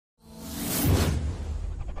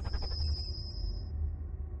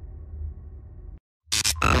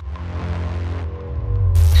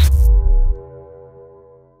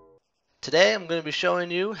Today I'm going to be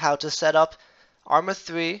showing you how to set up Arma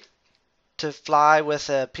 3 to fly with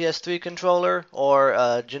a PS3 controller or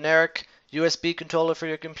a generic USB controller for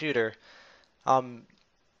your computer.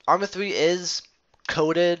 Arma 3 is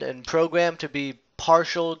coded and programmed to be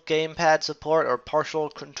partial gamepad support or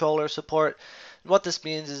partial controller support. What this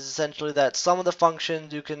means is essentially that some of the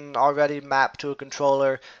functions you can already map to a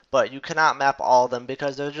controller, but you cannot map all of them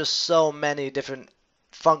because there's just so many different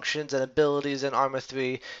functions and abilities in Arma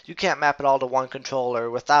 3. You can't map it all to one controller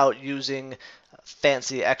without using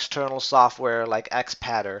fancy external software like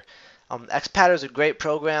Xpatter. Xpatter is a great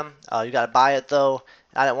program. You gotta buy it though.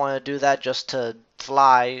 I didn't want to do that just to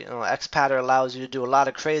fly. Xpatter allows you to do a lot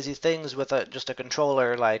of crazy things with just a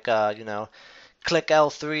controller, like click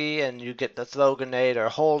L3 and you get the throw grenade, or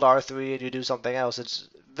hold R3 and you do something else. It's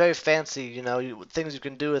very fancy, things you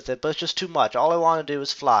can do with it, but it's just too much. All I want to do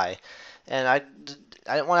is fly, and I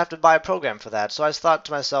didn't want to have to buy a program for that. So I thought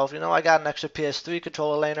to myself, I got an extra PS3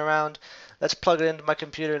 controller laying around. Let's plug it into my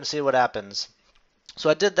computer and see what happens. So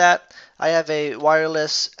I did that. I have a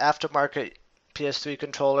wireless aftermarket PS3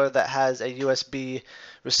 controller that has a USB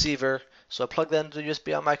receiver. So I plugged that into the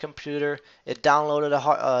USB on my computer. It downloaded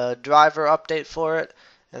a driver update for it.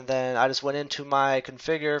 And then I just went into my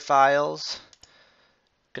configure files,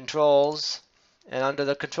 controls, and under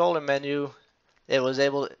the controller menu, it was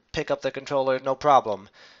able to pick up the controller no problem.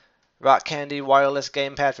 Rock Candy wireless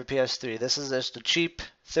gamepad for PS3. This is just a cheap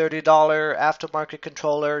 $30 aftermarket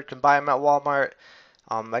controller. You can buy them at Walmart.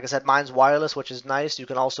 Like I said, mine's wireless, which is nice. You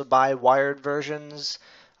can also buy wired versions,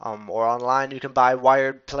 or online you can buy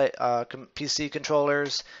wired PC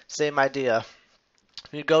controllers. Same idea.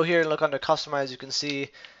 If you go here and look under Customize, you can see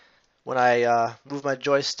when I move my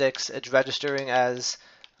joysticks, it's registering as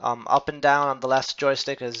up and down on the left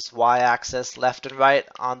joystick is Y-axis, left and right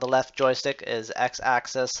on the left joystick is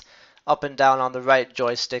X-axis, up and down on the right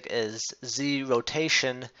joystick is Z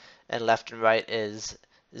rotation, and left and right is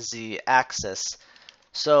Z-axis.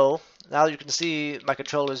 So now you can see my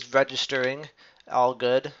controller is registering all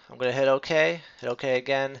good. I'm going to hit OK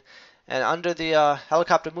again, and under the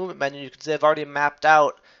helicopter movement menu you can see I've already mapped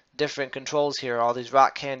out different controls here, all these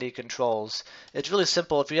Rock Candy controls. It's really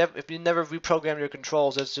simple. If you never reprogram your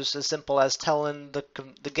controls, it's just as simple as telling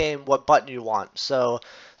the game what button you want. So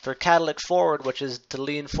for catalytic forward, which is to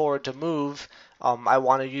lean forward to move, I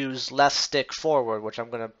want to use left stick forward, which I'm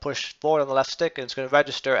going to push forward on the left stick, and it's going to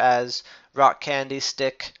register as Rock Candy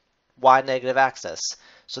stick Y negative axis.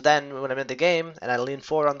 So then when I'm in the game and I lean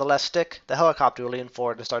forward on the left stick, the helicopter will lean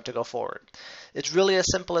forward and start to go forward. It's really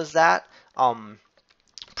as simple as that.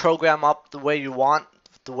 Program up the way you want,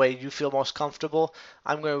 the way you feel most comfortable.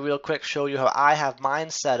 I'm going to real quick show you how I have mine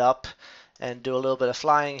set up and do a little bit of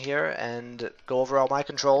flying here and go over all my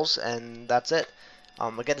controls, and that's it.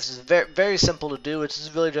 Again, this is very simple to do. It's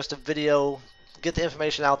really just a video. Get the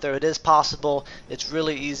information out there. It is possible. It's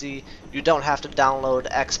really easy. You don't have to download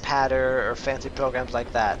Xpatter or fancy programs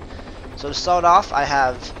like that. So to start off, I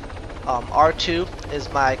have R2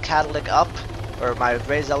 is my catalytic up, or my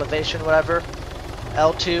raised elevation, whatever.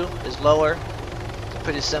 L2 is lower. It's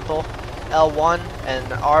pretty simple. L1 and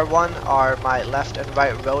R1 are my left and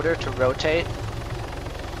right rotor to rotate.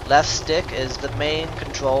 Left stick is the main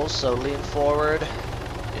controls, so lean forward,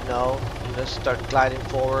 you just start gliding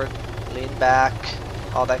forward, lean back,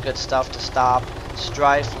 all that good stuff to stop.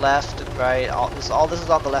 Strife left and right, all this is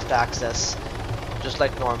on the left axis, just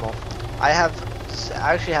like normal. I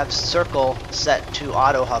actually have circle set to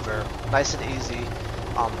auto hover, nice and easy.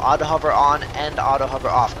 Auto hover on and auto hover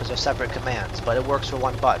off because they're separate commands, but it works for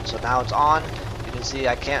one button. So now it's on. You can see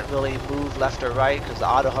I can't really move left or right because the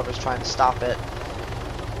auto hover is trying to stop it.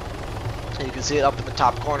 And you can see it up in the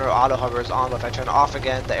top corner. Auto hover is on, but if I turn it off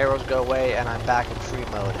again, the arrows go away and I'm back in free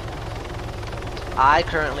mode. I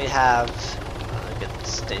currently have, get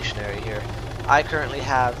stationary here. I currently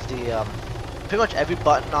have the pretty much every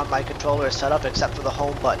button on my controller is set up except for the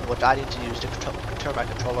home button, which I need to use to turn my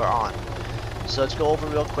controller on. So let's go over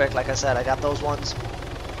real quick. Like I said, I got those ones.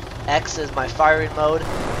 X is my firing mode,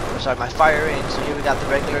 my firing. So here we got the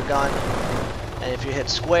regular gun, and if you hit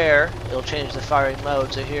square, it'll change the firing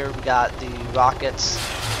mode. So here we got the rockets.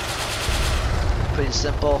 Pretty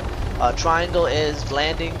simple. Triangle is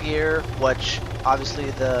landing gear, which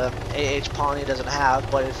obviously the AH Pawnee doesn't have,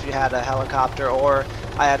 but if you had a helicopter, or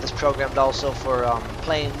I have this programmed also for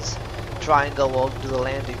planes, triangle will do the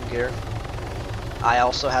landing gear. I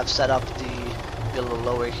also have set up get a little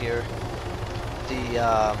lower here,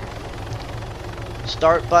 the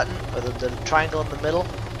start button, or the triangle in the middle,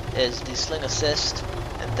 is the sling assist,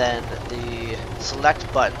 and then the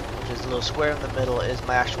select button, which is the little square in the middle, is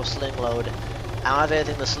my actual sling load. I don't have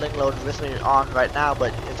anything to sling load with me on right now,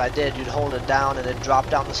 but if I did, you'd hold it down and then drop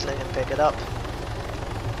down the sling and pick it up.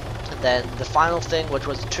 And then the final thing, which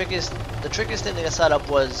was the trickiest thing to get set up,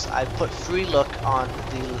 was I put free look on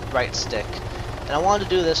the right stick. And I wanted to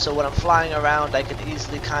do this so when I'm flying around I could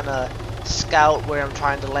easily kind of scout where I'm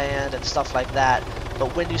trying to land and stuff like that.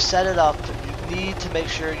 But when you set it up, you need to make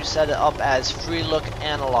sure you set it up as free look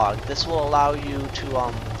analog. This will allow you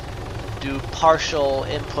to do partial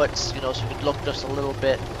inputs, you know, so you can look just a little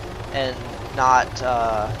bit and not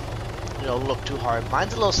you know, look too hard.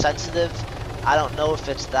 Mine's a little sensitive. I don't know if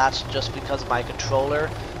that's just because of my controller,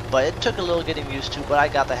 but it took a little getting used to, but I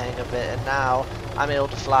got the hang of it, and now I'm able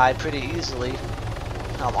to fly pretty easily.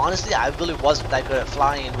 Honestly, I really wasn't that good at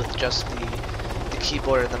flying with just the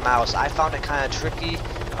keyboard and the mouse. I found it kind of tricky.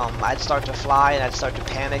 I'd start to fly and I'd start to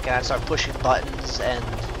panic and I'd start pushing buttons, and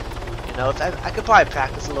you know, if I could probably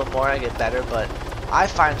practice a little more and get better, but I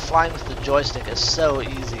find flying with the joystick is so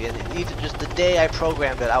easy, and even just the day I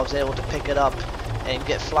programmed it, I was able to pick it up and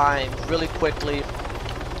get flying really quickly,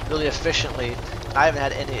 really efficiently, and I haven't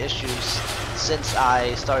had any issues since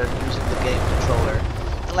I started using the game controller.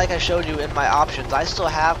 And like I showed you in my options, I still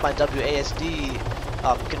have my WASD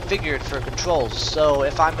configured for controls, so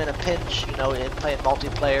if I'm in a pinch, you know, in playing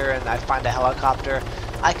multiplayer and I find a helicopter,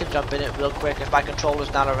 I can jump in it real quick. If my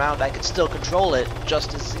controller's not around, I can still control it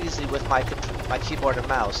just as easy with my keyboard and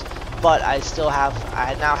mouse. But I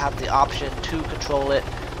now have the option to control it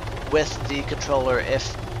with the controller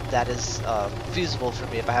if that is feasible for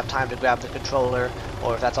me. If I have time to grab the controller,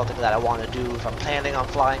 or if that's something that I want to do. If I'm planning on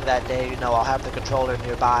flying that day, you know, I'll have the controller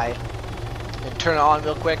nearby and turn it on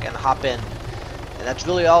real quick and hop in. And that's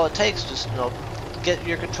really all it takes. Just, you know, get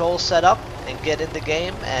your controls set up and get in the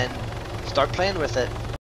game and start playing with it.